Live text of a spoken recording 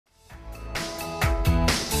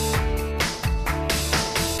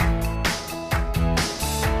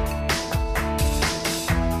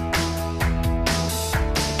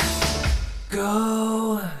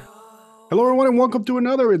Hello, everyone, and welcome to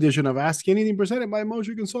another edition of Ask Anything presented by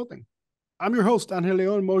Moser Consulting. I'm your host, Angel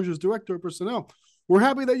Leon, Moser's Director of Personnel. We're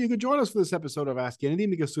happy that you could join us for this episode of Ask Anything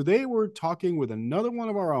because today we're talking with another one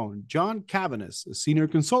of our own, John Caviness, a senior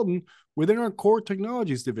consultant within our core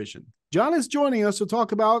technologies division. John is joining us to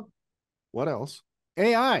talk about what else?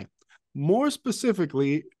 AI. More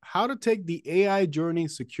specifically, how to take the AI journey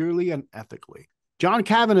securely and ethically. John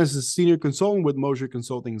Caviness is senior consultant with Moser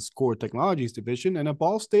Consulting's core technologies division and a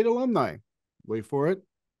Ball State alumni. Wait for it.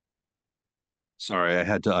 Sorry, I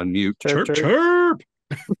had to unmute. Chirp, chirp. Chirp.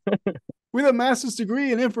 With a master's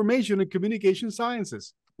degree in information and communication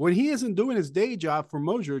sciences. When he isn't doing his day job for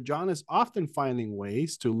Moser, John is often finding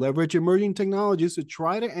ways to leverage emerging technologies to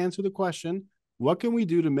try to answer the question, what can we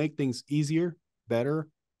do to make things easier, better,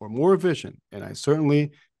 or more efficient? And I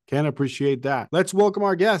certainly can appreciate that. Let's welcome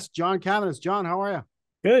our guest, John Caviness. John, how are you?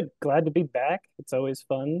 Good. Glad to be back. It's always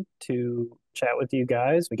fun to chat with you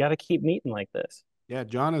guys. We got to keep meeting like this. Yeah,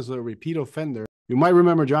 John is a repeat offender. You might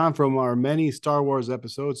remember John from our many Star Wars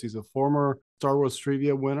episodes. He's a former Star Wars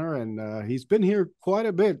trivia winner, and he's been here quite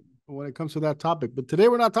a bit when it comes to that topic. But today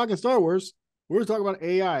we're not talking Star Wars. We're talking about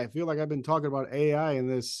AI. I feel like I've been talking about AI in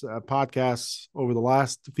this podcast over the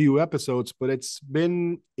last few episodes, but it's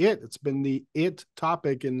been the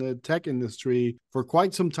topic in the tech industry for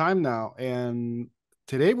quite some time now. And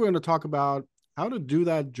today we're going to talk about how to do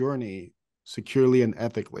that journey securely and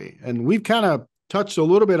ethically. And we've kind of touched a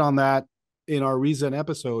little bit on that in our recent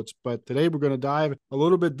episodes, but today we're going to dive a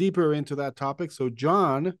little bit deeper into that topic. So,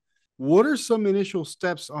 John, what are some initial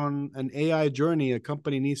steps on an AI journey a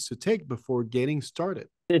company needs to take before getting started?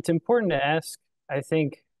 It's important to ask, I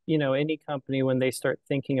think, any company, when they start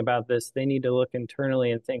thinking about this, they need to look internally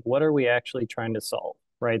and think, what are we actually trying to solve,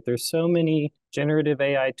 right? There's so many generative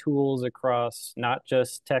AI tools across not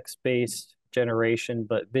just text-based generation,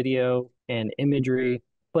 but video and imagery.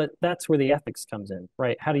 But that's where the ethics comes in,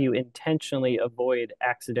 right? How do you intentionally avoid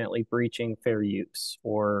accidentally breaching fair use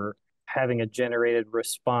or having a generated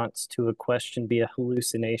response to a question be a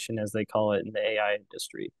hallucination, as they call it in the AI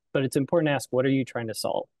industry? But it's important to ask, what are you trying to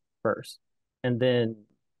solve first? And then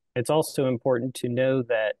it's also important to know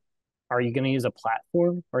that, are you going to use a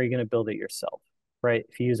platform or are you going to build it yourself, right?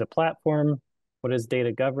 If you use a platform, what does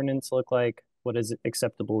data governance look like? What does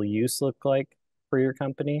acceptable use look like for your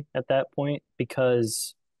company at that point?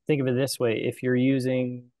 Because think of it this way, if you're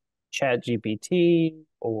using ChatGPT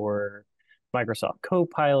or Microsoft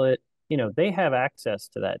Copilot, they have access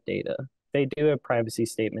to that data. They do have privacy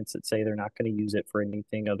statements that say they're not going to use it for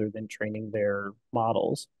anything other than training their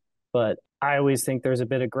models. But I always think there's a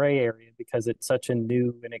bit of gray area because it's such a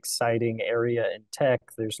new and exciting area in tech.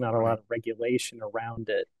 There's not a lot of regulation around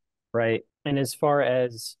it, right? And as far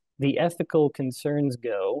as the ethical concerns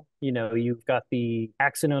go, you've got the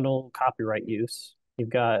accidental copyright use, you've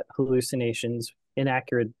got hallucinations,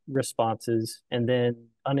 inaccurate responses, and then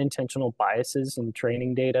unintentional biases in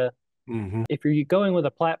training data. Mm-hmm. If you're going with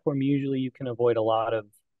a platform, usually you can avoid a lot of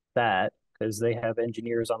that because they have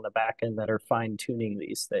engineers on the back end that are fine-tuning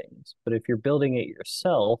these things. But if you're building it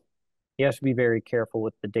yourself, you have to be very careful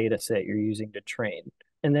with the data set you're using to train.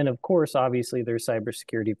 And then, of course, obviously, there's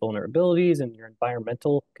cybersecurity vulnerabilities and your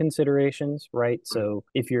environmental considerations, right? So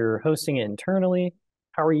if you're hosting it internally,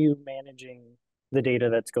 how are you managing the data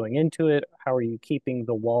that's going into it? How are you keeping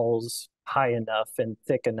the walls high enough and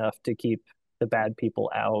thick enough to keep the bad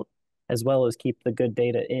people out, as well as keep the good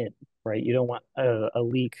data in, right? You don't want a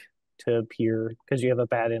leak to appear because you have a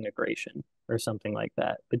bad integration or something like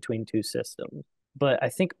that between two systems. But I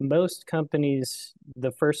think most companies,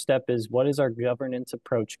 the first step is, what is our governance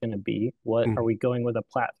approach going to be? What are we going with a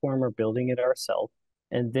platform or building it ourselves?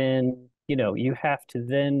 And then, you have to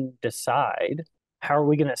then decide, how are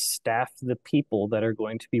we going to staff the people that are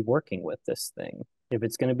going to be working with this thing? If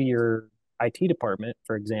it's going to be your IT department,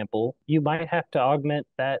 for example, you might have to augment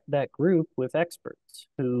that group with experts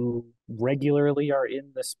who regularly are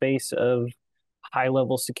in the space of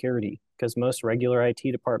high-level security, because most regular IT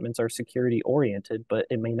departments are security oriented, but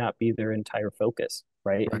it may not be their entire focus,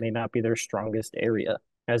 right? It may not be their strongest area.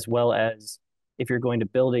 As well as, if you're going to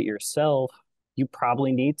build it yourself, you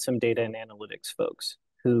probably need some data and analytics folks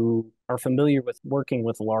who are familiar with working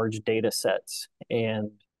with large data sets and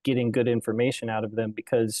getting good information out of them,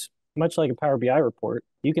 because much like a Power BI report,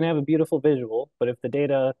 you can have a beautiful visual, but if the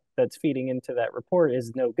data that's feeding into that report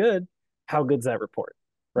is no good, how good's that report,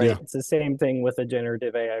 right? Yeah. It's the same thing with a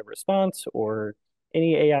generative AI response or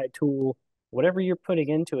any AI tool. Whatever you're putting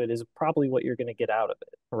into it is probably what you're going to get out of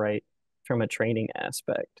it, right? From a training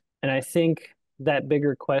aspect. And I think that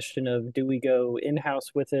bigger question of, do we go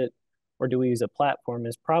in-house with it or do we use a platform,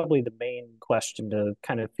 is probably the main question to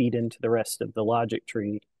kind of feed into the rest of the logic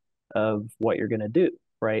tree of what you're going to do,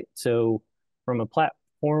 right? So from a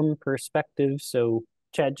platform perspective, so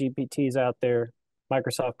ChatGPT is out there.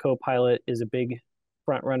 Microsoft Copilot is a big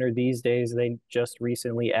front runner these days. They just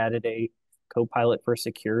recently added a Copilot for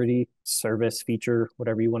security service feature,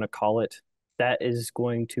 whatever you want to call it. That is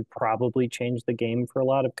going to probably change the game for a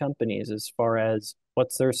lot of companies as far as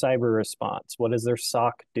what's their cyber response, what is their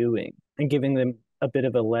SOC doing, and giving them a bit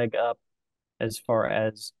of a leg up as far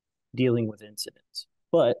as dealing with incidents.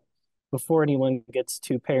 But before anyone gets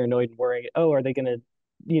too paranoid and worried, oh, are they going to,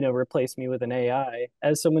 replace me with an AI?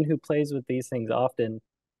 As someone who plays with these things often,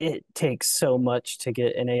 it takes so much to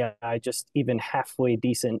get an AI just even halfway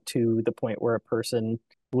decent to the point where a person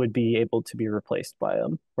would be able to be replaced by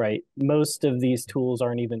them, right? Most of these tools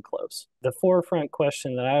aren't even close. The forefront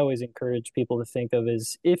question that I always encourage people to think of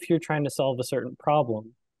is if you're trying to solve a certain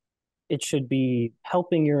problem, it should be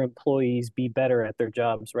helping your employees be better at their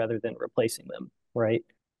jobs rather than replacing them, right?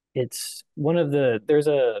 It's one of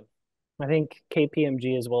I think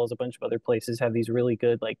KPMG as well as a bunch of other places have these really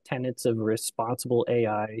good like tenets of responsible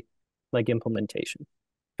AI like implementation.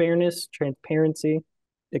 Fairness, transparency,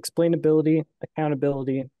 explainability,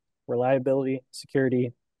 accountability, reliability,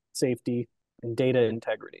 security, safety, and data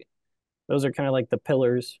integrity. Those are kind of like the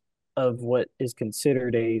pillars of what is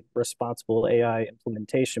considered a responsible AI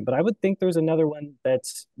implementation. But I would think there's another one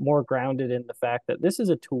that's more grounded in the fact that this is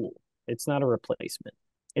a tool. It's not a replacement.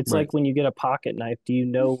 It's Right. like when you get a pocket knife, do you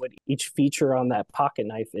know what each feature on that pocket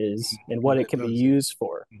knife is and what it can be used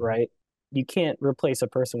for, right? You can't replace a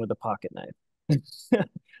person with a pocket knife.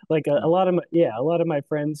 Like a lot of my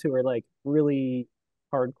friends who are like really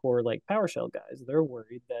hardcore like PowerShell guys, they're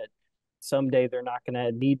worried that someday they're not going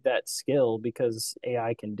to need that skill because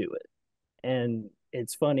AI can do it. And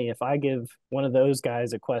it's funny, if I give one of those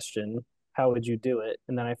guys a question, how would you do it?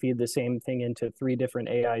 And then I feed the same thing into 3 different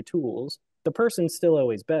AI tools, the person's still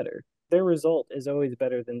always better. Their result is always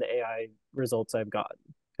better than the AI results I've gotten.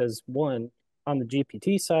 Because one, on the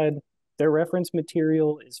GPT side, their reference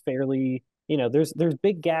material is fairly, there's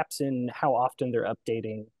big gaps in how often they're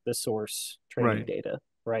updating the source training data,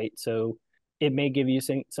 right? So it may give you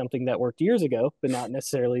something that worked years ago, but not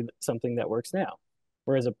necessarily something that works now.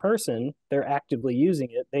 Whereas a person, they're actively using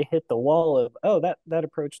it. They hit the wall of, oh, that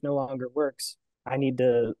approach no longer works. I need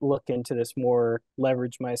to look into this more,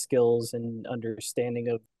 leverage my skills and understanding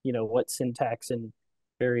of, what syntax and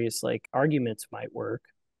various like arguments might work.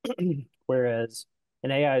 Whereas an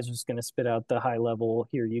AI is just going to spit out the high level,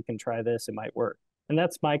 here, you can try this, it might work. And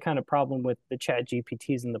that's my kind of problem with the chat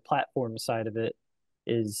GPTs and the platform side of it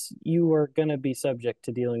is you are going to be subject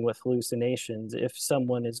to dealing with hallucinations. If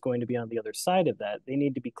someone is going to be on the other side of that, they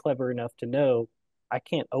need to be clever enough to know I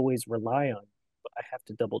can't always rely on you, but I have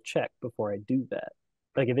to double check before I do that.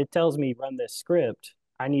 Like if it tells me run this script,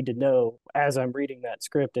 I need to know as I'm reading that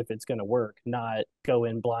script if it's going to work, not go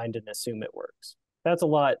in blind and assume it works. That's a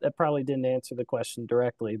lot. That probably didn't answer the question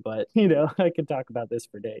directly, but I could talk about this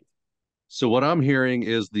for days. So what I'm hearing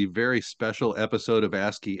is the very special episode of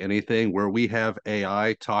Ask Ye Anything where we have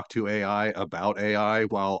AI talk to AI about AI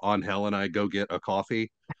while Angel and I go get a coffee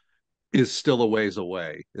is still a ways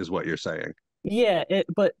away, is what you're saying. Yeah,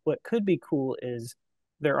 but what could be cool is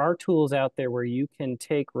there are tools out there where you can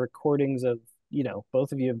take recordings of,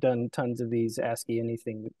 both of you have done tons of these Ask Me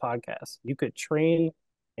Anything podcasts. You could train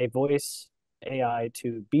a voice AI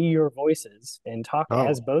to be your voices and talk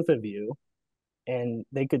as both of you, and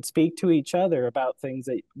they could speak to each other about things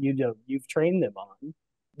that you've trained them on.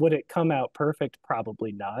 Would it come out perfect?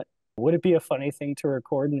 Probably not. Would it be a funny thing to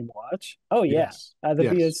record and watch? Oh yeah, Yes. that'd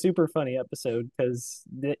be a super funny episode because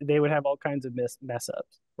they would have all kinds of mess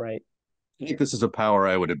ups, right? I think this is a power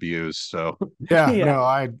I would abuse. So Yeah,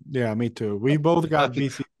 Yeah. no, me too. We both got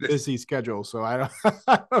busy schedules, so I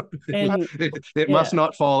don't. And it must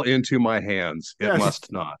not fall into my hands. It Yes.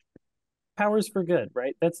 must not. Powers for good,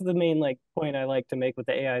 right? That's the main like point I like to make with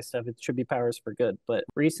the AI stuff. It should be powers for good. But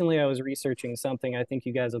recently I was researching something. I think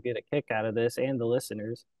you guys will get a kick out of this and the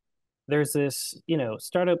listeners. There's this,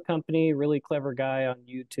 startup company, really clever guy on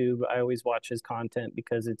YouTube. I always watch his content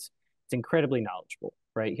because it's incredibly knowledgeable,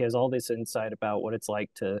 right? He has all this insight about what it's like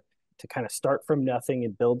to kind of start from nothing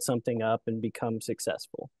and build something up and become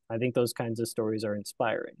successful. I think those kinds of stories are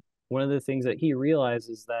inspiring. One of the things that he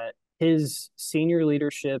realizes that his senior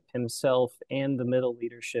leadership himself and the middle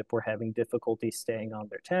leadership were having difficulty staying on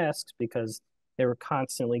their tasks because they were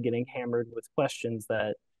constantly getting hammered with questions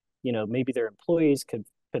that, maybe their employees could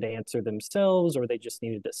answer themselves or they just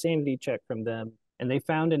needed a sanity check from them. And they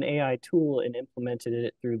found an AI tool and implemented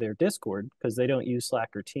it through their Discord because they don't use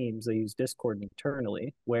Slack or Teams. They use Discord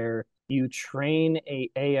internally, where You train a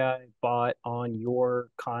AI bot on your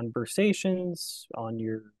conversations, on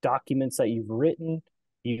your documents that you've written.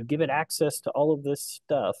 You give it access to all of this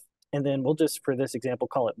stuff. And then we'll just, for this example,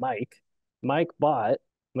 call it Mike. Mike bot,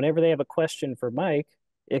 whenever they have a question for Mike,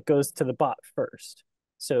 it goes to the bot first.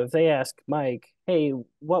 So if they ask Mike, hey,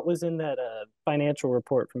 what was in that financial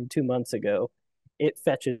report from 2 months ago? It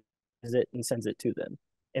fetches it and sends it to them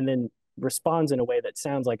and then responds in a way that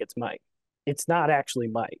sounds like it's Mike. It's not actually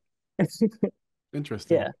Mike.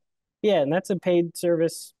 Interesting. Yeah. Yeah. And that's a paid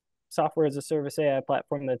service, software as a service AI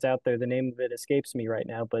platform that's out there. The name of it escapes me right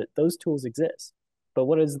now, but those tools exist. But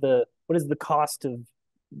what is the cost of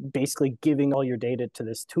basically giving all your data to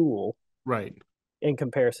this tool Right. in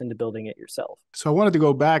comparison to building it yourself? So I wanted to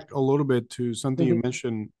go back a little bit to something Mm-hmm. you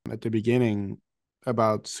mentioned at the beginning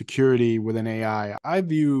about security within AI. I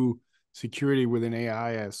view security within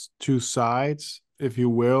AI as two sides, if you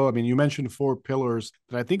will. I mean, you mentioned 4 pillars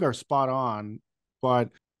that I think are spot on, but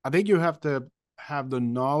I think you have to have the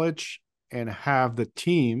knowledge and have the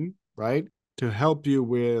team, right, to help you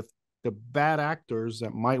with the bad actors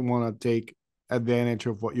that might want to take advantage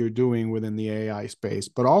of what you're doing within the AI space.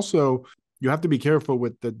 But also, you have to be careful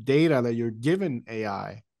with the data that you're giving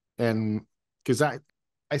AI. And because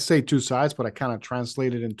I say two sides, but I kind of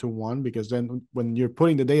translate it into one, because then when you're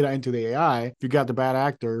putting the data into the AI, if you got the bad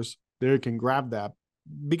actors, they can grab that,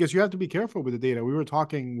 because you have to be careful with the data. We were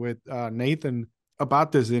talking with Nathan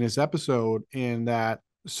about this in his episode, in that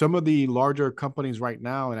some of the larger companies right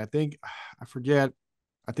now, and I forget,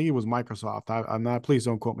 I think it was Microsoft. I'm not, please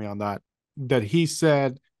don't quote me on that, that he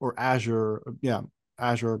said, or Azure, yeah,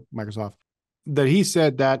 Azure, Microsoft, that he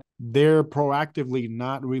said that they're proactively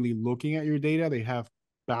not really looking at your data. They have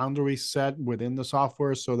boundaries set within the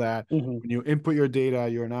software so that Mm-hmm. when you input your data,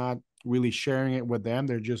 you're not really sharing it with them.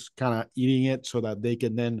 They're just kind of eating it so that they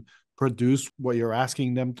can then produce what you're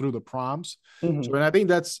asking them through the prompts. Mm-hmm. So, and I think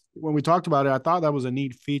that's when we talked about it, I thought that was a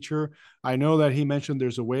neat feature. I know that he mentioned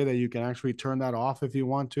there's a way that you can actually turn that off if you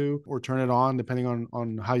want to, or turn it on depending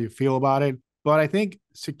on how you feel about it. But I think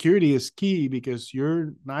security is key, because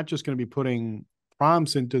you're not just going to be putting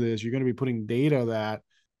prompts into this, you're going to be putting data that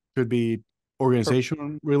could be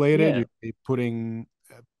organization related. Yeah. You'd be putting,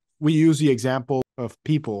 we use the example of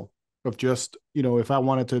people, of just, if I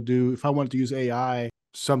wanted to use AI,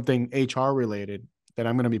 something HR related, that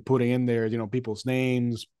I'm going to be putting in there, people's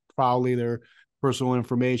names, probably their personal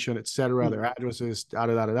information, et cetera, their addresses, da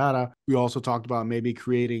da da da da. We also talked about maybe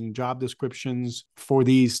creating job descriptions for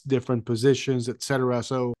these different positions, et cetera.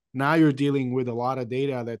 So now you're dealing with a lot of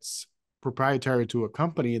data that's proprietary to a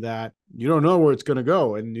company that you don't know where it's going to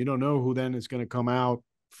go, and you don't know who then is going to come out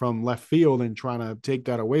from left field and trying to take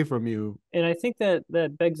that away from you. And I think that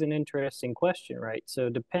begs an interesting question, right? So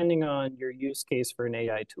depending on your use case for an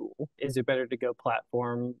AI tool, is it better to go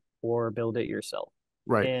platform or build it yourself?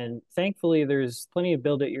 Right. And thankfully, there's plenty of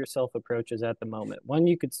build it yourself approaches at the moment. One,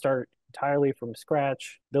 you could start entirely from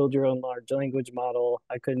scratch, build your own large language model.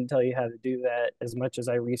 I couldn't tell you how to do that. As much as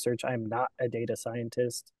I research, I'm not a data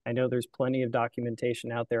scientist. I know there's plenty of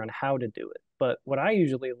documentation out there on how to do it. But what I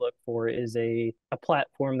usually look for is a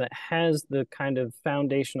platform that has the kind of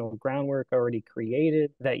foundational groundwork already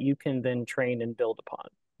created that you can then train and build upon,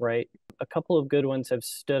 right? A couple of good ones have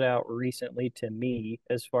stood out recently to me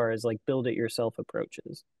as far as like build it yourself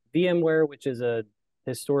approaches. VMware, which is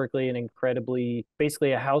historically an incredibly,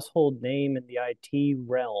 basically a household name in the IT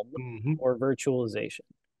realm, or virtualization.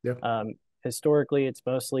 Yeah. Historically, it's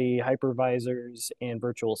mostly hypervisors and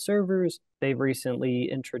virtual servers. They've recently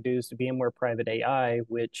introduced VMware Private AI,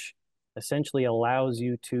 which essentially allows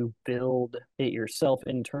you to build it yourself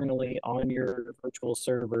internally on your virtual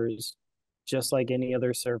servers, just like any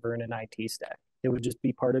other server in an IT stack. It would just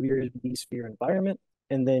be part of your vSphere environment,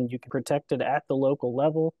 and then you can protect it at the local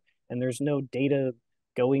level, and there's no data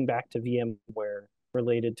going back to VMware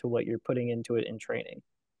related to what you're putting into it in training.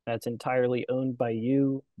 That's entirely owned by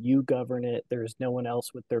you. You govern it. There's no one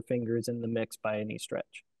else with their fingers in the mix by any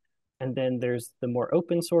stretch. And then there's the more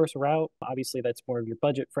open source route. Obviously, that's more of your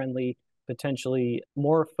budget friendly, potentially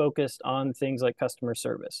more focused on things like customer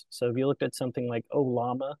service. So if you looked at something like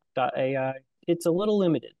Olama.ai, it's a little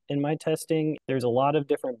limited. In my testing, there's a lot of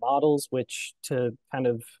different models, which, to kind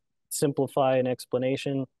of simplify an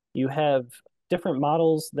explanation, you have different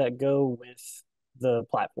models that go with the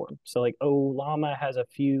platform. So like Llama has a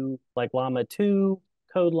few, like Llama 2,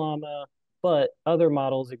 Code Llama, but other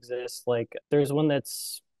models exist. Like there's one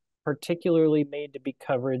that's particularly made to be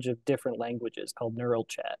coverage of different languages called Neural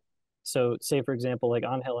Chat. So say, for example, like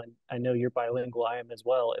Angel, I know you're bilingual, I am as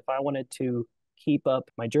well. If I wanted to keep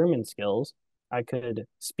up my German skills, I could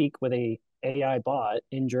speak with a AI bot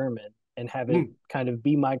in German and have it kind of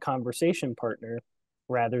be my conversation partner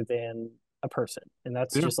rather than a person. And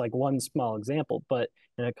that's just like one small example. But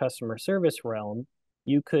in a customer service realm,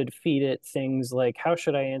 you could feed it things like, how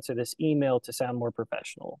should I answer this email to sound more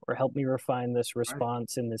professional, or help me refine this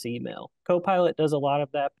response in this email? Copilot does a lot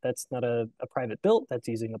of that. That's not a private built, that's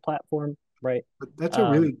using a platform, right? But that's a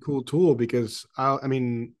really cool tool because I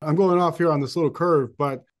mean, I'm going off here on this little curve,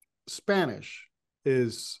 but Spanish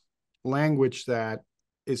is language that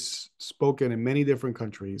is spoken in many different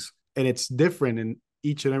countries, and it's different in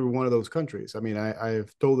each and every one of those countries. I mean,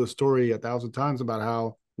 I've told the story 1,000 times about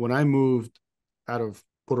how when I moved out of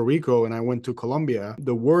Puerto Rico and I went to Colombia,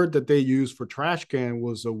 the word that they used for trash can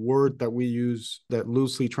was a word that we use that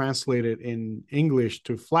loosely translated in English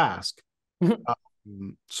to flask.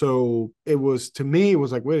 So it was, to me, it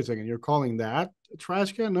was like, wait a second, you're calling that a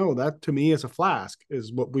trash can? No, that to me is a flask,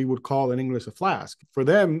 is what we would call in English a flask. For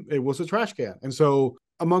them, it was a trash can. And so,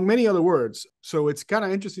 among many other words. So it's kind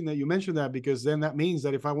of interesting that you mentioned that, because then that means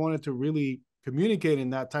that if I wanted to really communicate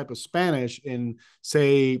in that type of Spanish, and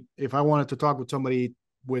say, if I wanted to talk with somebody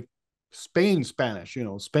with Spain Spanish,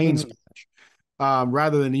 Spain Spanish,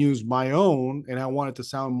 rather than use my own, and I want it to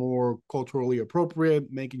sound more culturally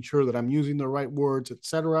appropriate, making sure that I'm using the right words,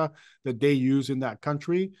 etc., that they use in that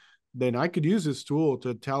country, then I could use this tool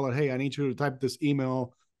to tell it, hey, I need you to type this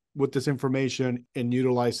email with this information in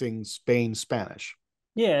utilizing Spain Spanish.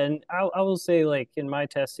 Yeah, and I will say, like, in my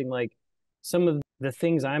testing, like, some of the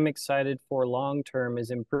things I'm excited for long term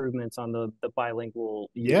is improvements on the bilingual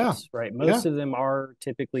use, right? Most of them are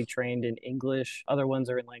typically trained in English. Other ones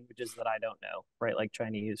are in languages that I don't know, right? Like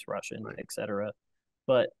Chinese, Russian, etc.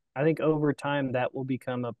 But I think over time that will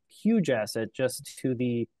become a huge asset just to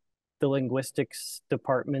the linguistics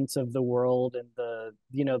departments of the world, and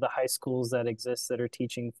the high schools that exist that are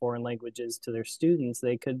teaching foreign languages to their students.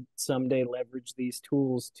 They could someday leverage these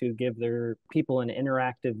tools to give their people an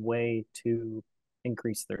interactive way to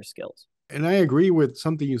increase their skills. And I agree with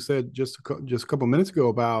something you said just a couple minutes ago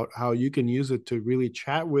about how you can use it to really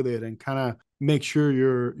chat with it and kind of make sure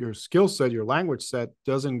your skill set, your language set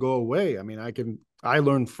doesn't go away. I mean, I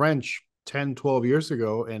learned French 10, 12 years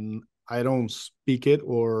ago, and I don't speak it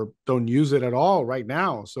or don't use it at all right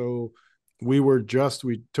now. So we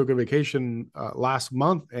took a vacation last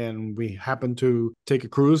month, and we happened to take a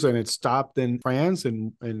cruise, and it stopped in France.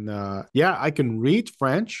 And I can read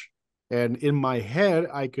French, and in my head,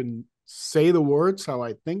 I can say the words how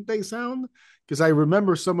I think they sound, because I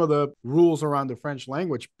remember some of the rules around the French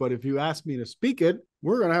language. But if you ask me to speak it,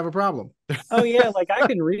 we're going to have a problem. Oh yeah. Like, I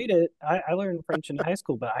can read it. I learned French in high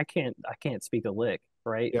school, but I can't speak a lick.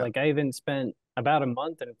 Right. Yeah. Like, I even spent about a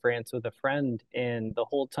month in France with a friend, and the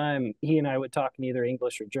whole time he and I would talk in either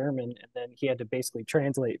English or German, and then he had to basically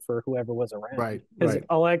translate for whoever was around. Right. Because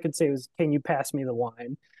all I could say was, "Can you pass me the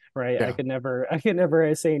wine?" Right. Yeah. I could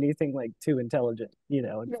never say anything like too intelligent, in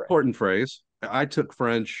French. Important phrase. I took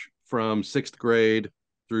French from 6th grade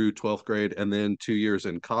through 12th grade, and then 2 years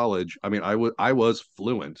in college. I mean, I was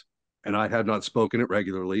fluent, and I had not spoken it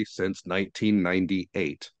regularly since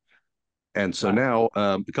 1998. And so now,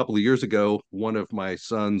 a couple of years ago, one of my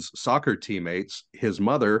son's soccer teammates, his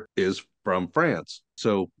mother is from France.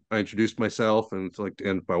 So I introduced myself and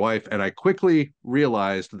my wife, and I quickly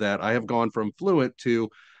realized that I have gone from fluent to,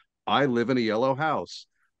 I live in a yellow house.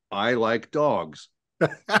 I like dogs.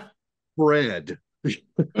 Bread.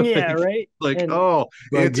 Yeah, right. It's gone.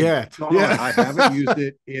 Yeah. I haven't used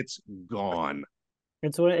it. It's gone.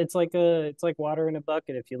 It's like water in a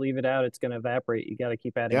bucket. If you leave it out, it's going to evaporate. You got to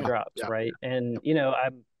keep adding drops, right? And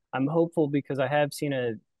I'm hopeful, because I have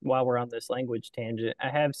seen while we're on this language tangent, I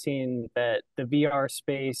have seen that the VR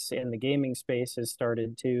space and the gaming space has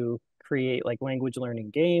started to create like language learning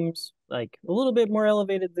games, like a little bit more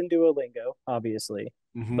elevated than Duolingo, obviously.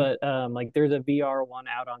 But like, there's a VR one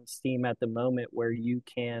out on Steam at the moment where you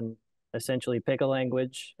can essentially pick a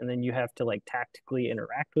language, and then you have to like tactically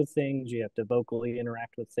interact with things. You have to vocally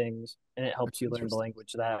interact with things, and it helps you learn the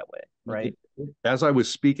language that way, right? As I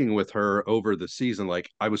was speaking with her over the season, like,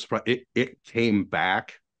 it came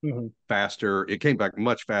back faster. It came back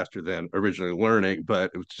much faster than originally learning,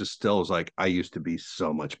 but it was just still was like, I used to be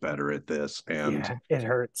so much better at this, and it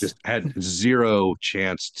hurts. Just had zero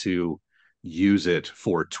chance to use it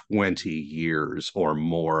for 20 years or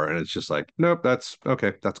more. And it's just like, nope, that's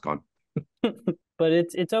okay. That's gone. But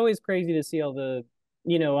it's always crazy to see all the,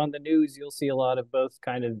 on the news, you'll see a lot of both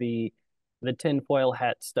kind of the tinfoil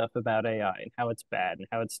hat stuff about AI and how it's bad and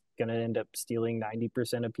how it's going to end up stealing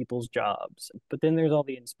 90% of people's jobs. But then there's all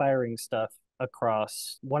the inspiring stuff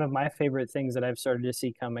across. One of my favorite things that I've started to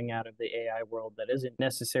see coming out of the AI world that isn't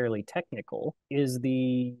necessarily technical is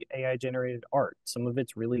the AI generated art. Some of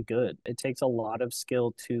it's really good. It takes a lot of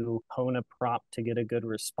skill to hone a prompt to get a good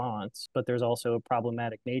response, but there's also a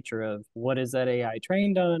problematic nature of what is that AI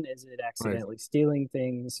trained on? Is it accidentally stealing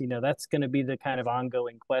things? That's going to be the kind of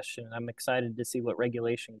ongoing question. I'm excited to see what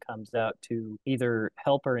regulation comes out to either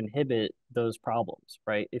help or inhibit those problems,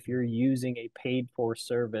 right? If you're using a paid for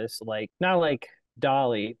service, not like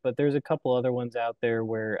Dolly, but there's a couple other ones out there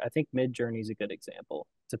where I think Midjourney is a good example.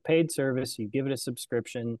 It's a paid service. You give it a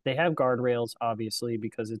subscription. They have guardrails, obviously,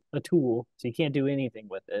 because it's a tool, so you can't do anything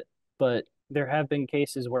with it. But there have been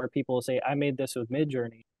cases where people say, I made this with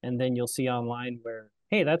Midjourney. And then you'll see online where,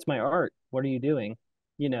 hey, that's my art. What are you doing?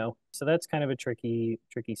 So that's kind of a tricky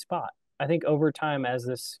spot. I think over time, as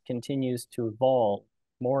this continues to evolve,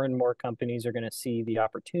 more and more companies are going to see the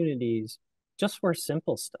opportunities just for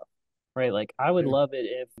simple stuff, right? Like I would love it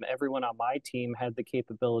if everyone on my team had the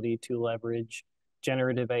capability to leverage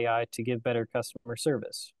generative AI to give better customer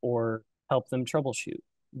service or help them troubleshoot,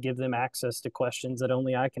 give them access to questions that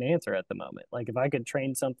only I can answer at the moment. Like if I could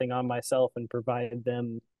train something on myself and provide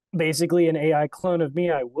them basically an AI clone of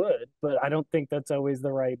me, I would, but I don't think that's always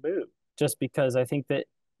the right move, just because I think that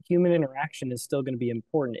human interaction is still going to be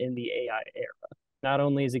important in the AI era. Not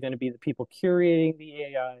only is it going to be the people curating the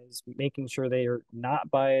AIs, making sure they are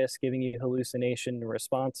not biased, giving you hallucination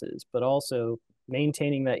responses, but also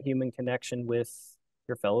maintaining that human connection with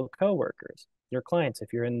your fellow coworkers, your clients,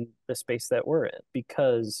 if you're in the space that we're in.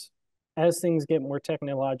 Because as things get more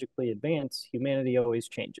technologically advanced, humanity always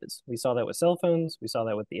changes. We saw that with cell phones. We saw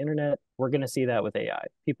that with the internet. We're going to see that with AI.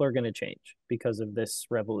 People are going to change because of this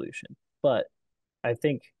revolution. But I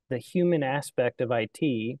think the human aspect of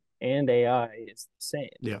IT and AI is the same.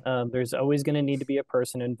 Yeah. There's always going to need to be a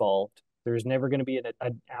person involved. There's never going to be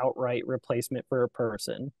an outright replacement for a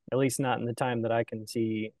person, at least not in the time that I can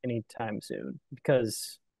see anytime soon.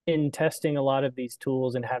 Because in testing a lot of these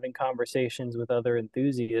tools and having conversations with other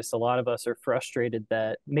enthusiasts, a lot of us are frustrated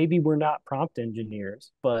that maybe we're not prompt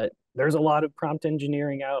engineers, but there's a lot of prompt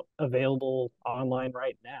engineering out available online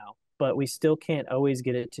right now, but we still can't always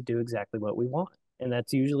get it to do exactly what we want. And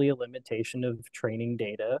that's usually a limitation of training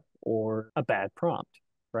data or a bad prompt,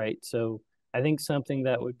 right? So I think something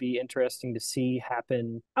that would be interesting to see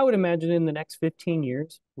happen, I would imagine in the next 15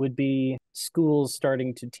 years, would be schools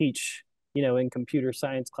starting to teach, in computer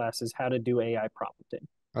science classes, how to do AI prompting.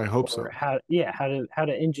 I hope so. How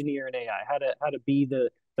to engineer an AI, how to be the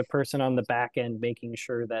person on the back end, making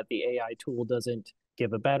sure that the AI tool doesn't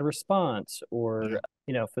give a bad response. Or,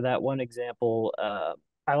 for that one example,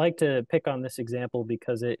 I like to pick on this example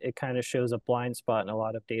because it kind of shows a blind spot in a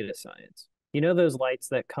lot of data science. Those lights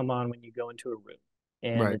that come on when you go into a room,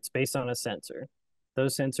 and it's based on a sensor.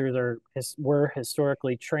 Those sensors were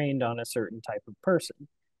historically trained on a certain type of person.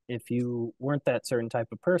 If you weren't that certain type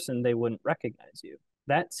of person, they wouldn't recognize you.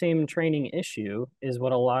 That same training issue is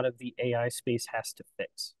what a lot of the AI space has to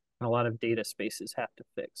fix, and a lot of data spaces have to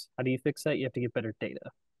fix. How do you fix that? You have to get better data.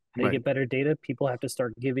 How do you get better data? People have to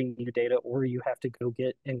start giving you data, or you have to go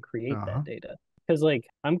get and create that data. Because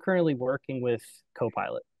I'm currently working with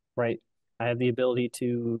Copilot, right? I have the ability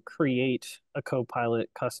to create a Copilot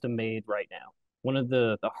custom made right now. One of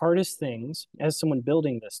the hardest things as someone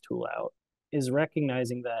building this tool out is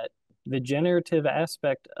recognizing that the generative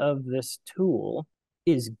aspect of this tool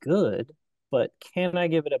is good, but can I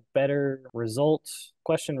give it a better result,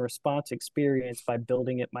 question response experience by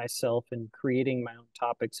building it myself and creating my own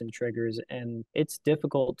topics and triggers? And it's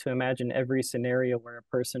difficult to imagine every scenario where a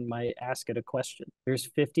person might ask it a question. There's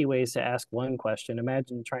 50 ways to ask one question.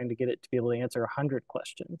 Imagine trying to get it to be able to answer 100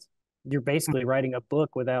 questions. You're basically writing a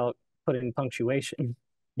book without putting punctuation,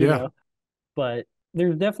 you know? But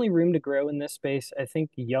there's definitely room to grow in this space. I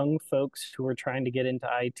think young folks who are trying to get into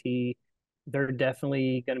IT, they're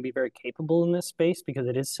definitely going to be very capable in this space because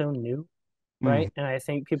it is so new, right? And I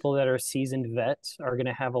think people that are seasoned vets are going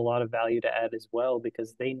to have a lot of value to add as well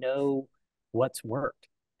because they know what's worked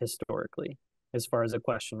historically as far as a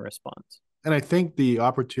question response. And I think the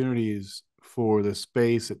opportunities for the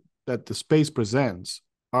space that the space presents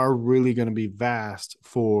are really going to be vast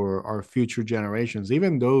for our future generations,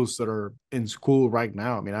 even those that are in school right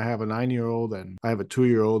now. I mean, I have a 9-year-old and I have a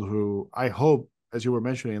 2-year-old who I hope, as you were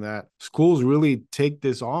mentioning, that schools really take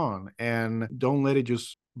this on and don't let it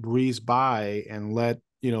just breeze by and let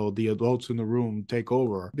the adults in the room take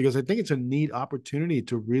over, because I think it's a neat opportunity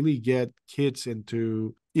to really get kids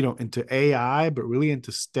into AI, but really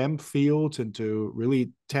into STEM fields, into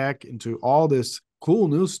really tech, into all this cool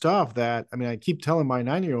new stuff that, I mean, I keep telling my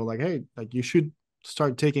 9-year-old, like, hey, like you should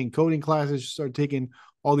start taking coding classes, start taking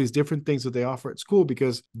all these different things that they offer at school,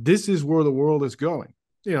 because this is where the world is going.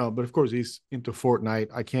 But of course he's into Fortnite.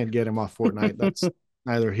 I can't get him off Fortnite. That's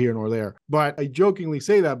neither here nor there. But I jokingly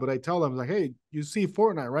say that, but I tell them, like, hey, you see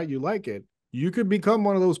Fortnite, right? You like it. You could become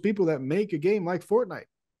one of those people that make a game like Fortnite,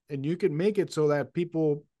 and you can make it so that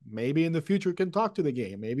people maybe in the future can talk to the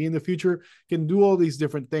game, maybe in the future can do all these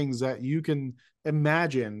different things that you can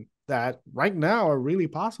imagine that right now are really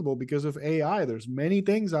possible because of AI. There's many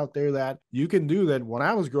things out there that you can do that when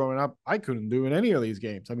I was growing up, I couldn't do in any of these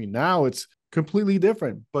games. I mean, now it's completely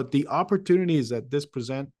different, but the opportunities that this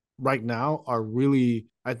present right now are really,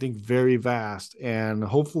 I think, very vast. And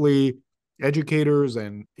hopefully educators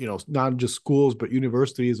and, not just schools, but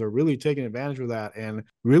universities are really taking advantage of that and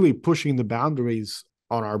really pushing the boundaries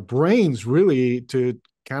on our brains, really, to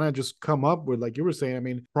kind of just come up with, like you were saying, I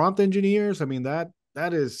mean, prompt engineers, I mean, that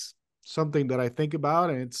is something that I think about,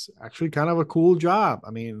 and it's actually kind of a cool job.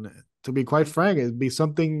 I mean, to be quite frank, it'd be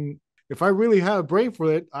something, if I really had a brain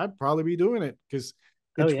for it, I'd probably be doing it, because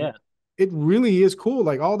it really is cool.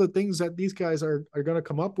 Like, all the things that these guys are going to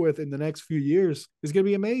come up with in the next few years is going to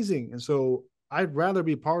be amazing. And so I'd rather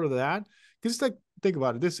be part of that, because, like, think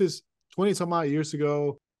about it. This is 20 some odd years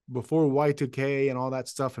ago, before Y2K and all that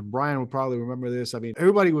stuff. And Brian will probably remember this. I mean,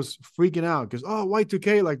 everybody was freaking out because, oh,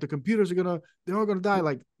 Y2K, like the computers they're all gonna die.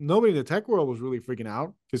 Like, nobody in the tech world was really freaking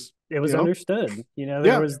out because it was understood.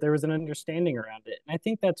 There was an understanding around it. And I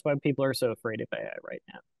think that's why people are so afraid of AI right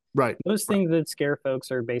now. Right. Most things that scare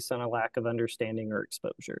folks are based on a lack of understanding or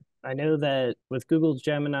exposure. I know that with Google's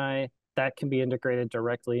Gemini, that can be integrated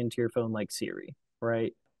directly into your phone like Siri,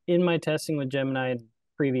 right? In my testing with Gemini,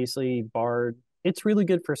 previously Bard, it's really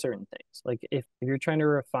good for certain things. Like if you're trying to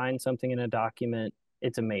refine something in a document,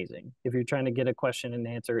 it's amazing. If you're trying to get a question and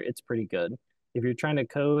answer, it's pretty good. If you're trying to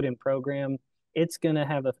code and program, it's going to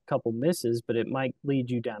have a couple misses, but it might lead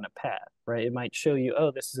you down a path, right? It might show you, oh,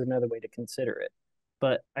 this is another way to consider it.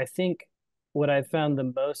 But I think what I've found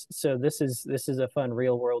the most, so this is a fun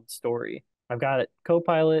real world story. I've got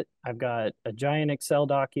Copilot, I've got a giant Excel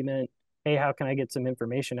document. Hey, how can I get some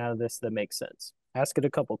information out of this that makes sense? Ask it a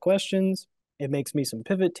couple questions. It makes me some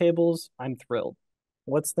pivot tables. I'm thrilled.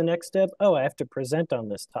 What's the next step? Oh, I have to present on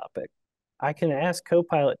this topic. I can ask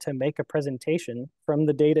Copilot to make a presentation from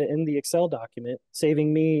the data in the Excel document,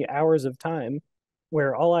 saving me hours of time,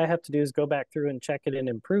 where all I have to do is go back through and check it and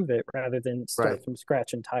improve it rather than start from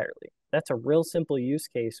scratch entirely. That's a real simple use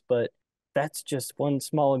case, but that's just one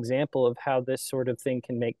small example of how this sort of thing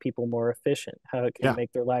can make people more efficient, how it can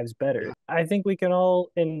make their lives better. Yeah. I think we can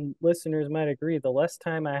all, and listeners might agree, the less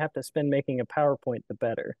time I have to spend making a PowerPoint, the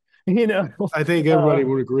better. I think everybody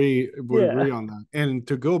would agree on that. And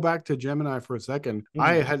to go back to Gemini for a second,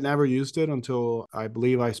 I had never used it until I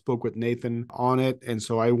believe I spoke with Nathan on it. And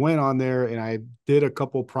so I went on there and I did a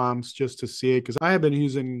couple prompts just to see it, because I have been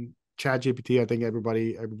using ChatGPT. I think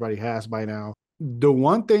everybody has by now. The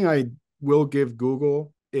one thing I will give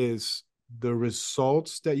Google is the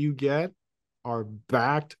results that you get are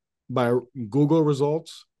backed by Google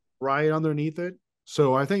results right underneath it.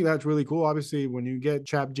 So I think that's really cool. Obviously, when you get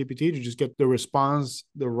ChatGPT, you just get the response,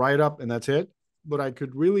 the write-up, and that's it. But I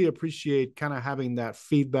could really appreciate kind of having that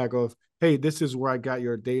feedback of, hey, this is where I got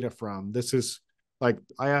your data from. This is, like,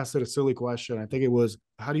 I asked it a silly question. I think it was,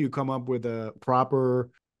 how do you come up with a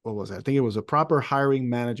proper, what was it? I think it was a proper hiring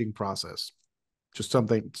managing process. Just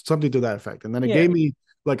something to that effect. And then it gave me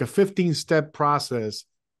like a 15-step process,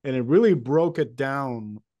 and it really broke it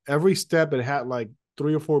down. Every step, it had like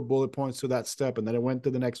 3 or 4 bullet points to that step, and then it went to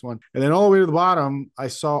the next one. And then all the way to the bottom, I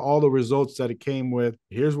saw all the results that it came with.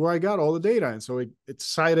 Here's where I got all the data. And so it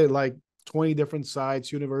cited like 20 different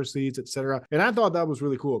sites, universities, etc. And I thought that was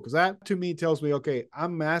really cool, because that to me tells me, okay,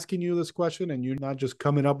 I'm asking you this question and you're not just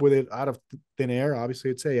coming up with it out of thin air.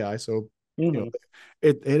 Obviously, it's AI, so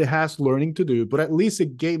it has learning to do, but at least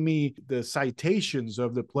it gave me the citations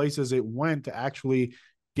of the places it went to actually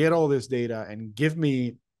get all this data and give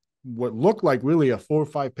me what looked like really a 4 or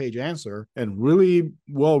 5 page answer, and really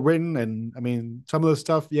well written. And I mean, some of the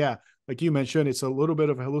stuff, like you mentioned, it's a little bit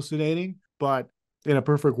of hallucinating, but in a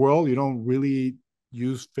perfect world, you don't really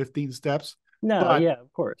use 15 steps. No,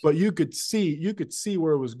 of course. But you could see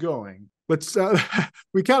where it was going. Let's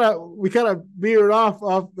we kind of veered off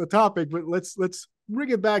the topic, but let's bring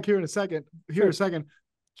it back here in a second.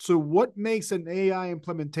 So what makes an AI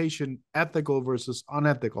implementation ethical versus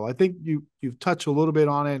unethical? I think you've touched a little bit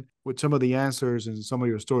on it with some of the answers and some of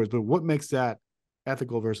your stories, but what makes that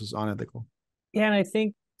ethical versus unethical? Yeah, and I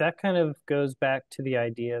think that kind of goes back to the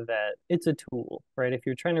idea that it's a tool, right? If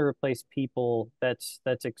you're trying to replace people, that's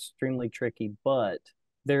extremely tricky, but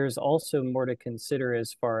there's also more to consider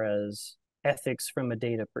as far as ethics from a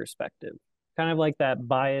data perspective. kind of like that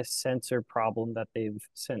bias sensor problem that they've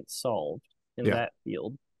since solved in Yeah. that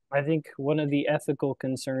field. I think one of the ethical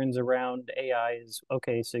concerns around AI is,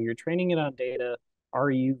 okay, so you're training it on data.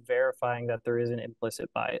 Are you verifying that there is an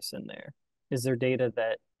implicit bias in there? Is there data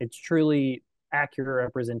that it's truly accurate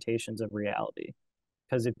representations of reality?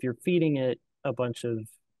 Because if you're feeding it a bunch of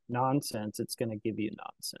nonsense, it's going to give you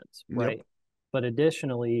nonsense, right? Yep. But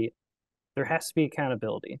additionally, there has to be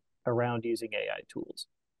accountability around using AI tools.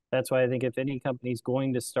 That's why I think if any company is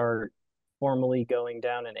going to start formally going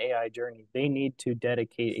down an AI journey, they need to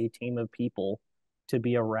dedicate a team of people to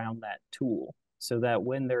be around that tool so that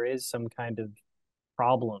when there is some kind of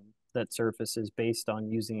problem that surfaces based on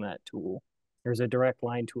using that tool, there's a direct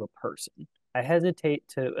line to a person. I hesitate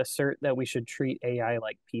to assert that we should treat AI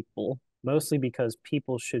like people, mostly because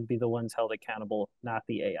people should be the ones held accountable, not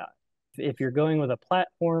the AI. If you're going with a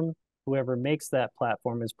platform, whoever makes that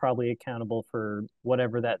platform is probably accountable for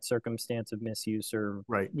whatever that circumstance of misuse or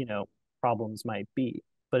Right. problems might be.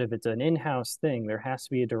 But if it's an in-house thing, there has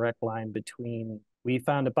to be a direct line between we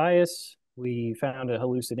found a bias, we found a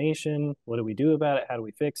hallucination, what do we do about it, how do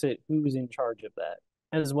we fix it, who's in charge of that,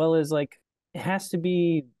 as well as like it has to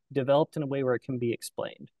be developed in a way where it can be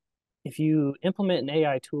explained. If you implement an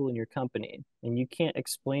AI tool in your company and you can't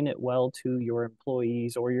explain it well to your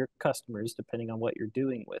employees or your customers, depending on what you're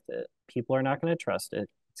doing with it, people are not going to trust it.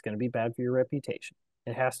 It's going to be bad for your reputation.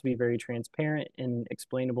 It has to be very transparent and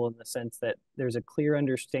explainable in the sense that there's a clear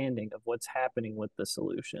understanding of what's happening with the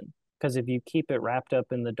solution. Because if you keep it wrapped up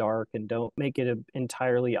in the dark and don't make it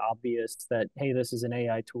entirely obvious that, hey, this is an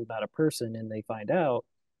AI tool, not a person, and they find out,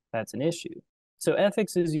 that's an issue. So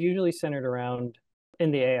ethics is usually centered around, in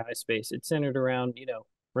the AI space, it's centered around,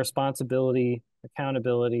 responsibility,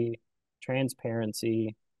 accountability,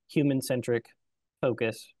 transparency, human-centric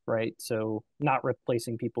focus, right? So not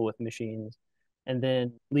replacing people with machines, and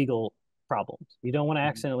then legal problems. You don't want to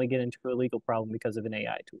accidentally get into a legal problem because of an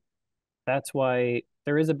AI tool. That's why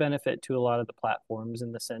there is a benefit to a lot of the platforms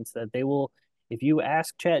in the sense that they will, if you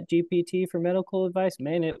ask ChatGPT for medical advice,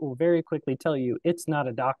 man, it will very quickly tell you it's not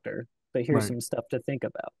a doctor, but here's Right. some stuff to think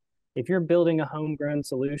about. If you're building a homegrown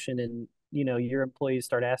solution and your employees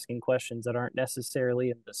start asking questions that aren't necessarily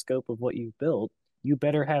in the scope of what you've built, you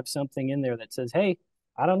better have something in there that says, hey,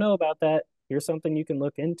 I don't know about that. Here's something you can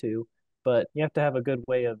look into. But you have to have a good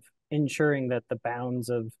way of ensuring that the bounds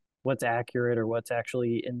of what's accurate or what's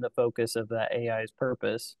actually in the focus of that AI's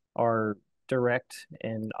purpose are direct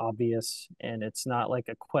and obvious. And it's not like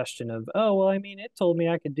a question of, oh, well, I mean, it told me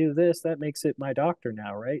I could do this. That makes it my doctor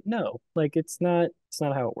now, right? No, like it's not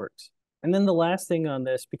how it works. And then the last thing on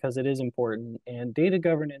this, because it is important, and data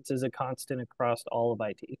governance is a constant across all of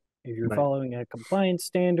IT. If you're Right. following a compliance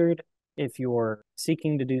standard, if you're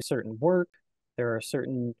seeking to do certain work, there are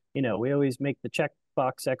certain, we always make the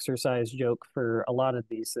checkbox exercise joke for a lot of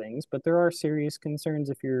these things, but there are serious concerns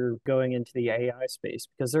if you're going into the AI space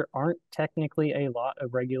because there aren't technically a lot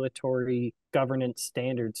of regulatory governance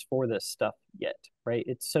standards for this stuff yet, right?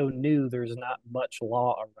 It's so new, there's not much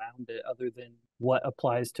law around it other than what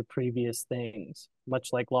applies to previous things,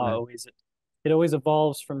 much like law Right. it always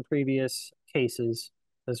evolves from previous cases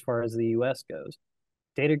as far as the US goes.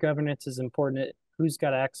 Data governance is important. Who's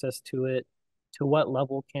got access to it? To what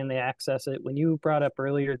level can they access it? When you brought up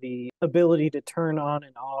earlier the ability to turn on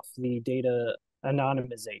and off the data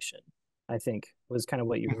anonymization, I think was kind of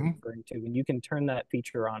what you were referring to. When you can turn that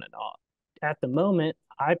feature on and off. At the moment,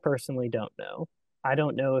 I personally don't know. I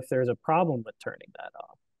don't know if there's a problem with turning that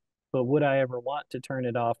off. But would I ever want to turn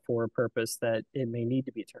it off for a purpose that it may need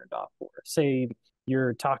to be turned off for? Say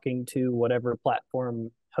you're talking to whatever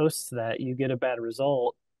platform hosts that, you get a bad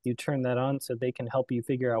result, you turn that on so they can help you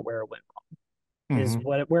figure out where it went wrong is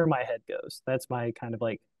where my head goes. That's my kind of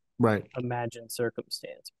like Right. imagined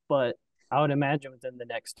circumstance. But I would imagine within the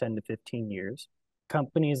next 10 to 15 years,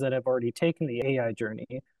 companies that have already taken the AI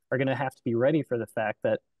journey are going to have to be ready for the fact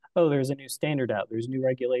that, oh, there's a new standard out, there's new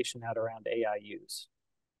regulation out around AI use.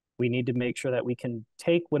 We need to make sure that we can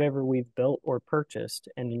take whatever we've built or purchased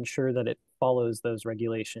and ensure that it follows those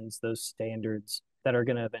regulations, those standards that are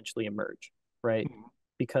going to eventually emerge, right?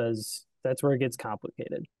 Because that's where it gets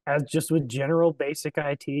complicated. As just with general basic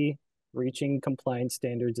IT, reaching compliance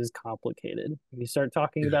standards is complicated. When you start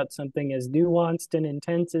talking about something as nuanced and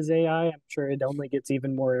intense as AI, I'm sure it only gets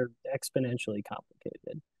even more exponentially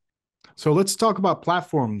complicated. So let's talk about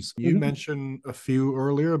platforms. You mentioned a few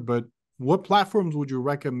earlier, but what platforms would you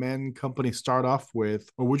recommend companies start off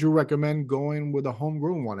with, or would you recommend going with a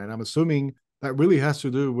homegrown one? And I'm assuming that really has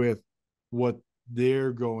to do with what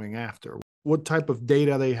they're going after. What type of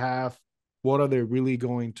data they have, what are they really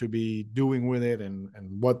going to be doing with it, and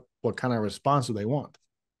what kind of response do they want?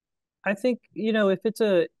 I think, if it's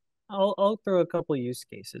I'll throw a couple use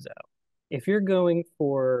cases out. If you're going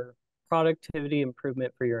for productivity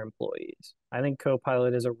improvement for your employees, I think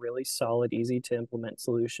Copilot is a really solid, easy to implement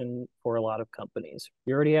solution for a lot of companies.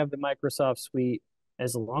 You already have the Microsoft suite.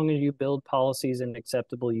 As long as you build policies and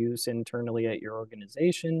acceptable use internally at your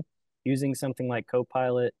organization using something like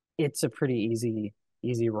Copilot, it's a pretty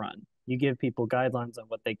easy run. You give people guidelines on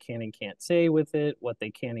what they can and can't say with it, what they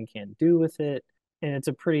can and can't do with it, and it's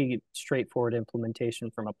a pretty straightforward implementation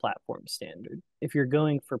from a platform standard. If you're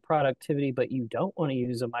going for productivity, but you don't want to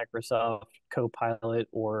use a Microsoft Copilot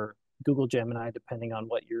or Google Gemini, depending on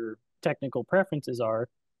what your technical preferences are,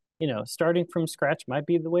 starting from scratch might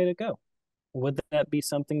be the way to go. Would that be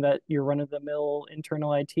something that your run-of-the-mill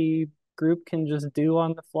internal IT group can just do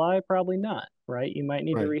on the fly? Probably not, right? You might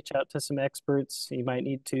need to Right. reach out to some experts. You might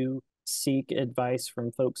need to seek advice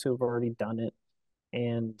from folks who have already done it.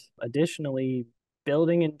 And additionally,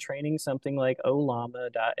 building and training something like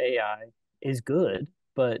Olama.ai is good,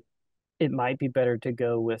 but it might be better to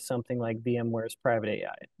go with something like VMware's private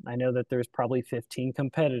AI. I know that there's probably 15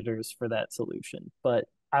 competitors for that solution, but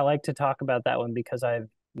I like to talk about that one because I've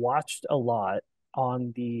watched a lot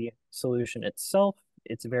on the solution itself.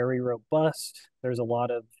 It's very robust. There's a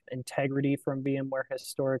lot of integrity from VMware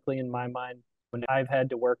historically, in my mind. When I've had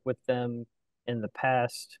to work with them in the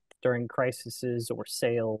past during crises or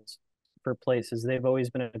sales for places, they've always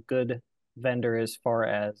been a good vendor as far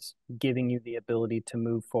as giving you the ability to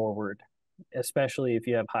move forward, especially if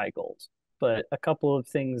you have high goals. But a couple of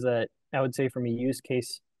things that I would say from a use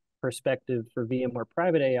case perspective for VMware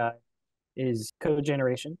Private AI is code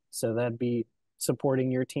generation. So that'd be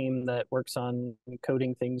supporting your team that works on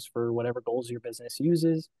coding things for whatever goals your business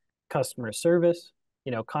uses. Customer service,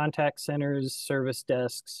 contact centers, service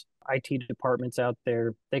desks, IT departments out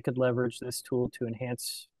there, they could leverage this tool to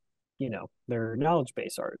enhance, their knowledge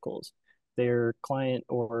base articles, their client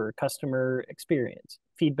or customer experience,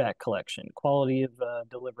 feedback collection, quality of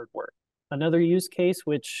delivered work. Another use case,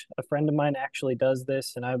 which a friend of mine actually does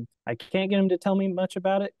this, and I can't get him to tell me much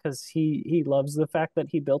about it because he loves the fact that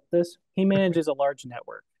he built this. He manages a large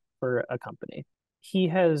network for a company. He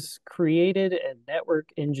has created a network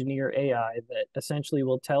engineer AI that essentially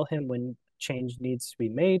will tell him when change needs to be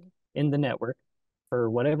made in the network for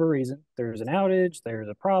whatever reason. There's an outage, there's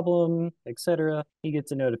a problem, etc. He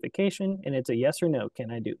gets a notification and it's a yes or no,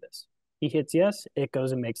 can I do this? He hits yes, it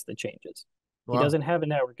goes and makes the changes. He Wow. doesn't have a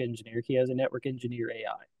network engineer. He has a network engineer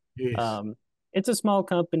AI. Yes. It's a small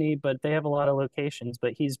company, but they have a lot of locations,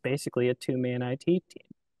 but he's basically a two-man IT team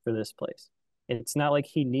for this place. It's not like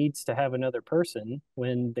he needs to have another person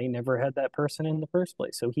when they never had that person in the first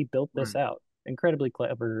place. So he built this Right. out. Incredibly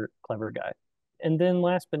clever guy. And then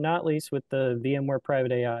last but not least, with the VMware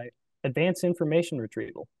Private AI, advanced information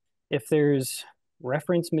retrieval. If there's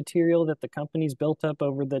reference material that the company's built up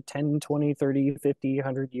over the 10, 20, 30, 50,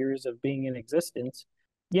 100 years of being in existence,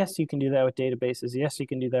 yes, you can do that with databases. Yes, you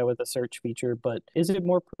can do that with a search feature, but is it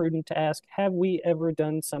more prudent to ask, have we ever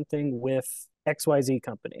done something with XYZ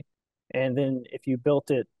company? And then if you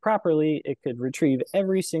built it properly, it could retrieve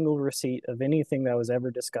every single receipt of anything that was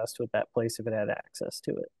ever discussed with that place if it had access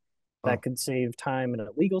to it. Oh, That could save time in a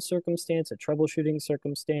legal circumstance, a troubleshooting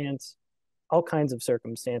circumstance, all kinds of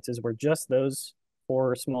circumstances where just those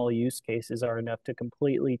four small use cases are enough to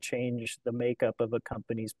completely change the makeup of a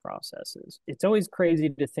company's processes. It's always crazy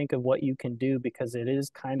to think of what you can do because it is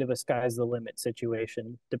kind of a sky's the limit situation,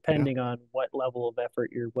 yeah. depending on what level of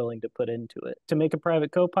effort you're willing to put into it. To make a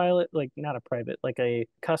private copilot, like not a private, like a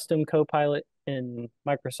custom copilot in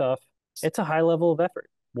Microsoft, it's a high level of effort.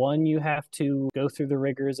 One, you have to go through the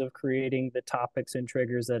rigors of creating the topics and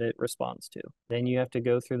triggers that it responds to. Then you have to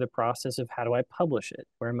go through the process of how do I publish it?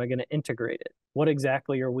 Where am I going to integrate it? What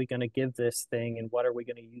exactly are we going to give this thing and what are we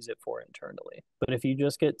going to use it for internally? But if you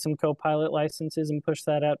just get some Copilot licenses and push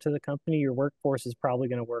that out to the company, your workforce is probably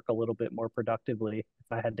going to work a little bit more productively,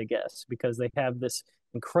 if I had to guess, because they have this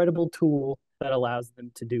incredible tool that allows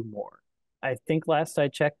them to do more. I think last I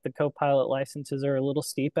checked, the Copilot licenses are a little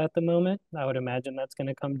steep at the moment. I would imagine that's going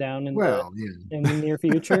to come down Well, in the yeah. near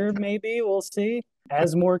future. Maybe we'll see.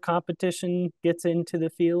 As more competition gets into the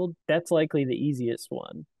field, that's likely the easiest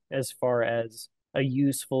one as far as a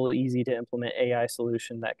useful, easy to implement AI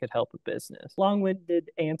solution that could help a business. Long-winded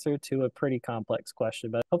answer to a pretty complex question,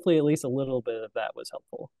 but hopefully at least a little bit of that was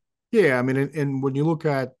helpful. Yeah, I mean, and when you look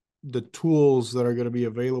at the tools that are going to be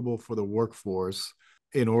available for the workforce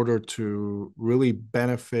in order to really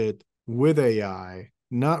benefit with AI,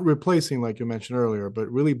 not replacing, like you mentioned earlier,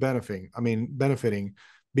 but really benefiting,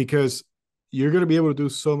 because you're going to be able to do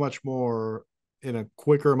so much more in a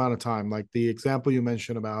quicker amount of time. Like the example you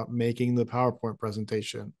mentioned about making the PowerPoint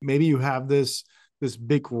presentation. Maybe you have this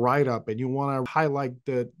big write-up and you want to highlight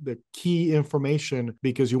the key information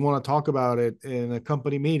because you want to talk about it in a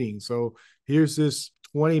company meeting. So here's this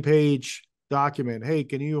 20-page document. Hey,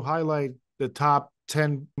 can you highlight the top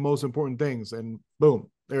 10 most important things? And boom,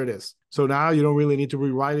 there it is. So now you don't really need to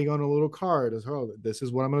be writing on a little card as, oh, this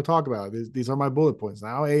is what I'm going to talk about. These are my bullet points.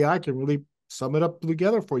 Now AI can really sum it up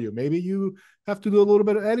together for you. Maybe you have to do a little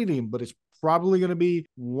bit of editing, but it's probably going to be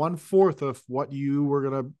 1/4 of what you were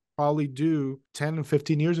going to probably do 10 and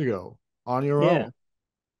 15 years ago on your own.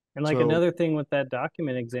 And like So, another thing with that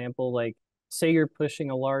document example, like say you're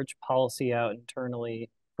pushing a large policy out internally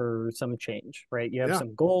for some change, right? You have yeah,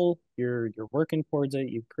 some goal, you're working towards it,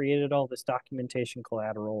 you've created all this documentation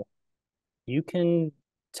collateral. You can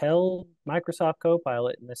tell Microsoft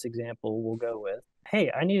Copilot in this example we'll go with,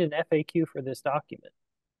 hey, I need an FAQ for this document.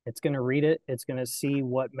 It's going to read it. It's going to see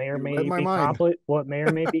what may or you read may my be mind.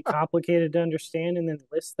 complicated to understand, and then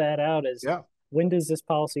list that out as Yeah. when does this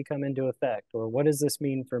policy come into effect, or what does this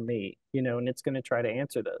mean for me? And it's going to try to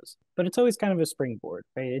answer those. But it's always kind of a springboard,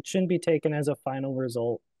 right? It shouldn't be taken as a final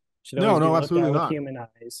result. It should No, always be no, looked absolutely at with not. human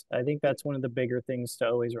eyes. I think that's one of the bigger things to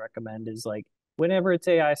always recommend is like whenever it's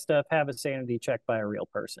AI stuff, have a sanity check by a real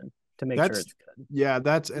person to make sure That's it's good. yeah,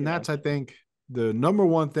 that's I think the number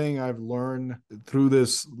one thing I've learned through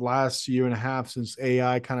this last year and a half since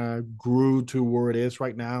AI kind of grew to where it is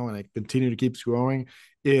right now and it continue to keep growing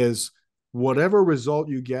is whatever result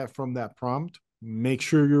you get from that prompt, make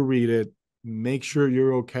sure you read it, make sure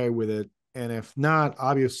you're okay with it. And if not,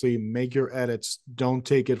 obviously make your edits. Don't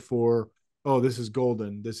take it for, oh, this is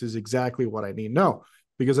golden. This is exactly what I need. No,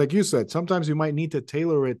 because like you said, sometimes you might need to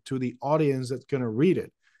tailor it to the audience that's going to read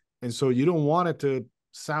it. And so you don't want it to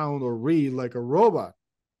sound or read like a robot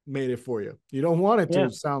made it for you. You don't want it Yeah.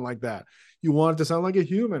 to sound like that. You want it to sound like a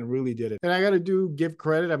human really did it. And I got to give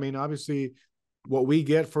credit. I mean, obviously, what we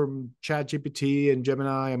get from ChatGPT and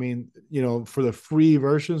Gemini, I mean, for the free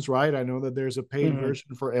versions, right? I know that there's a paid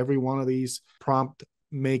version for every one of these prompt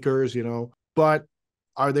makers, but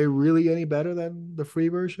are they really any better than the free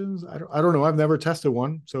versions? I don't know. I've never tested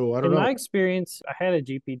one, so I don't In know. my experience, I had a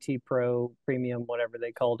GPT Pro premium, whatever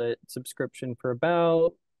they called it, subscription for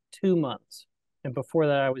about 2 months. And before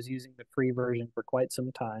that, I was using the free version for quite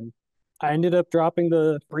some time. I ended up dropping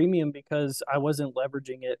the premium because I wasn't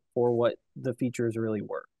leveraging it for what the features really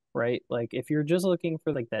were, right? Like if you're just looking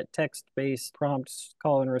for like that text-based prompts,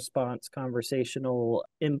 call and response, conversational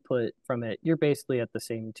input from it, you're basically at the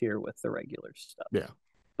same tier with the regular stuff. Yeah.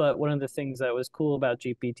 But one of the things that was cool about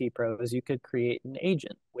GPT Pro is you could create an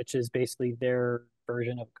agent, which is basically their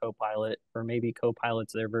version of Copilot, or maybe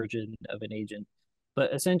Copilot's their version of an agent.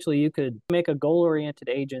 But essentially, you could make a goal oriented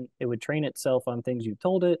agent. It would train itself on things you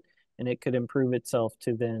told it, and it could improve itself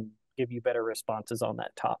to then give you better responses on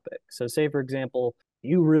that topic. So, say, for example,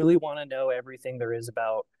 you really want to know everything there is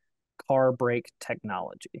about car brake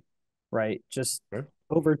technology, right? Just Okay.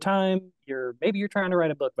 over time, maybe you're trying to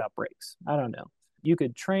write a book about brakes. I don't know. You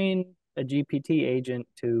could train a GPT agent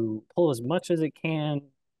to pull as much as it can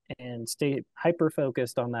and stay hyper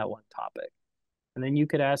focused on that one topic. And then you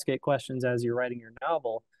could ask it questions as you're writing your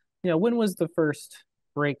novel. When was the first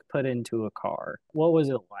brake put into a car? What was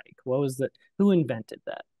it like? Who invented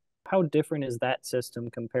that? How different is that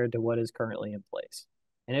system compared to what is currently in place?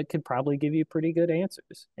 And it could probably give you pretty good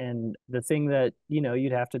answers. And the thing that,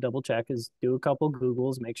 you'd have to double check is do a couple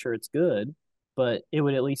Googles, make sure it's good, but it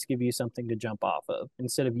would at least give you something to jump off of.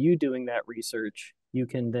 Instead of you doing that research, you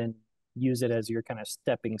can then use it as your kind of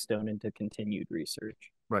stepping stone into continued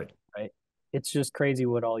research. Right. Right. It's just crazy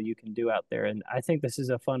what all you can do out there. And I think this is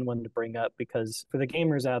a fun one to bring up because for the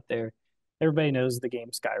gamers out there, everybody knows the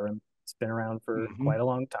game Skyrim. It's been around for quite a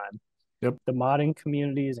long time. Yep. The modding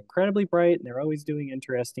community is incredibly bright and they're always doing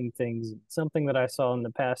interesting things. Something that I saw in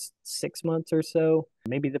the past 6 months or so,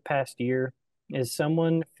 maybe the past year, is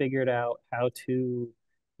someone figured out how to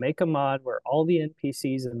make a mod where all the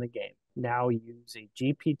NPCs in the game now use a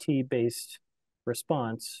GPT based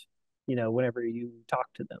response, whenever you talk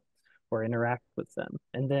to them or interact with them.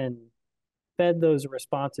 And then fed those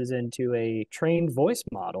responses into a trained voice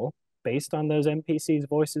model based on those NPCs'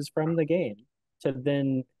 voices from the game to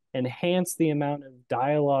then enhance the amount of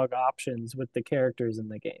dialogue options with the characters in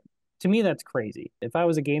the game. To me, that's crazy. If I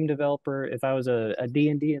was a game developer, if I was a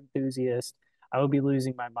D&D enthusiast, I would be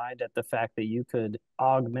losing my mind at the fact that you could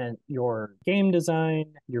augment your game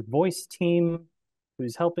design, your voice team,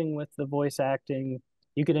 who's helping with the voice acting.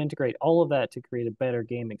 You could integrate all of that to create a better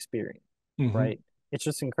game experience, right? It's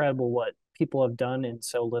just incredible what people have done in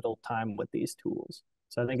so little time with these tools.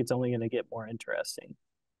 So I think it's only going to get more interesting.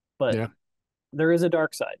 But there is a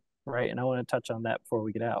dark side, right? And I want to touch on that before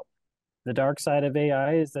we get out. The dark side of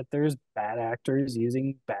AI is that there's bad actors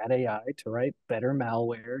using bad AI to write better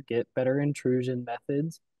malware, get better intrusion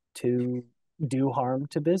methods to do harm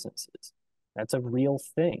to businesses. That's a real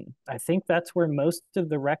thing. I think that's where most of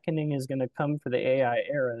the reckoning is going to come for the AI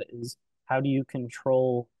era is how do you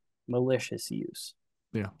control malicious use?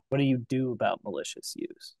 Yeah. What do you do about malicious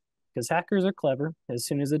use? Because hackers are clever as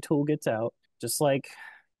soon as a tool gets out, just like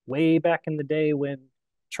way back in the day when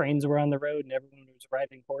trains were on the road and everyone was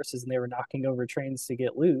riding horses and they were knocking over trains to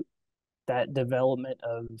get loot. That development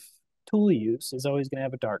of tool use is always going to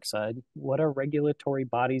have a dark side. What are regulatory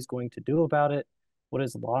bodies going to do about it? What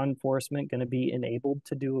is law enforcement going to be enabled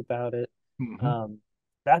to do about it? Mm-hmm.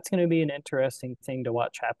 That's going to be an interesting thing to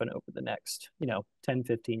watch happen over the next, 10,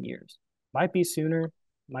 15 years. Might be sooner,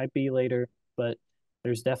 might be later, but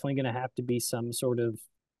there's definitely going to have to be some sort of,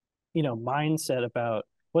 mindset about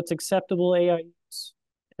what's acceptable AI use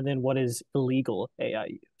and then what is illegal AI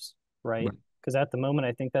use, right? Because at the moment,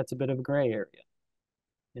 I think that's a bit of a gray area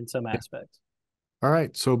in some aspects. All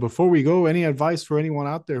right. So before we go, any advice for anyone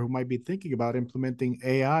out there who might be thinking about implementing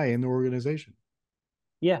AI in the organization?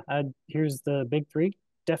 Yeah, here's the big three.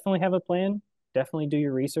 Definitely have a plan. Definitely do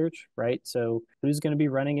your research, right? So who's going to be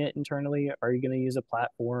running it internally? Are you going to use a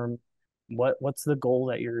platform? What's the goal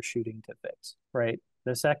that you're shooting to fix, right?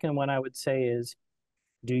 The second one I would say is,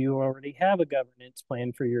 do you already have a governance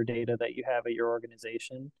plan for your data that you have at your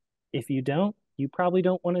organization? If you don't, you probably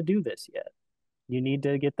don't want to do this yet. You need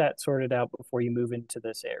to get that sorted out before you move into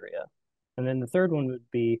this area. And then the third one would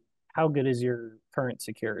be, how good is your current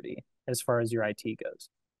security as far as your IT goes?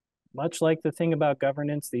 Much like the thing about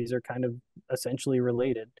governance, these are kind of essentially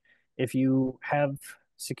related. If you have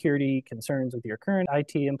security concerns with your current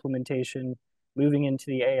IT implementation, moving into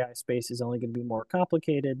the AI space is only going to be more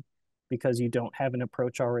complicated because you don't have an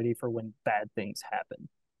approach already for when bad things happen,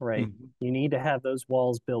 right? Mm-hmm. You need to have those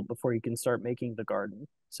walls built before you can start making the garden,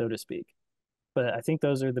 so to speak. But I think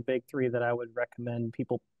those are the big three that I would recommend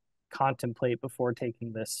people contemplate before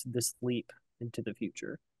taking this leap into the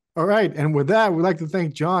future. All right. And with that, we'd like to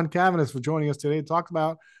thank John Caviness for joining us today to talk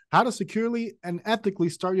about how to securely and ethically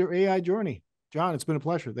start your AI journey. John, it's been a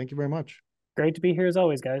pleasure. Thank you very much. Great to be here as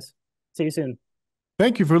always, guys. See you soon.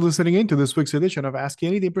 Thank you for listening in to this week's edition of Ask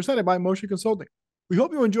Anything presented by Moser Consulting. We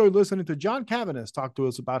hope you enjoyed listening to John Caviness talk to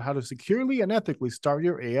us about how to securely and ethically start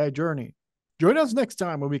your AI journey. Join us next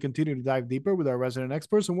time when we continue to dive deeper with our resident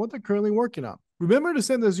experts on what they're currently working on. Remember to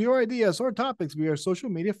send us your ideas or topics via our social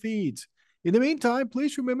media feeds. In the meantime,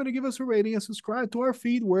 please remember to give us a rating and subscribe to our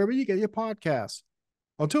feed wherever you get your podcasts.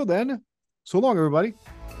 Until then, so long, everybody.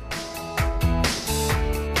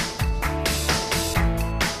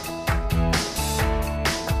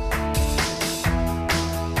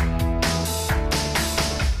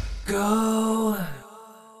 Go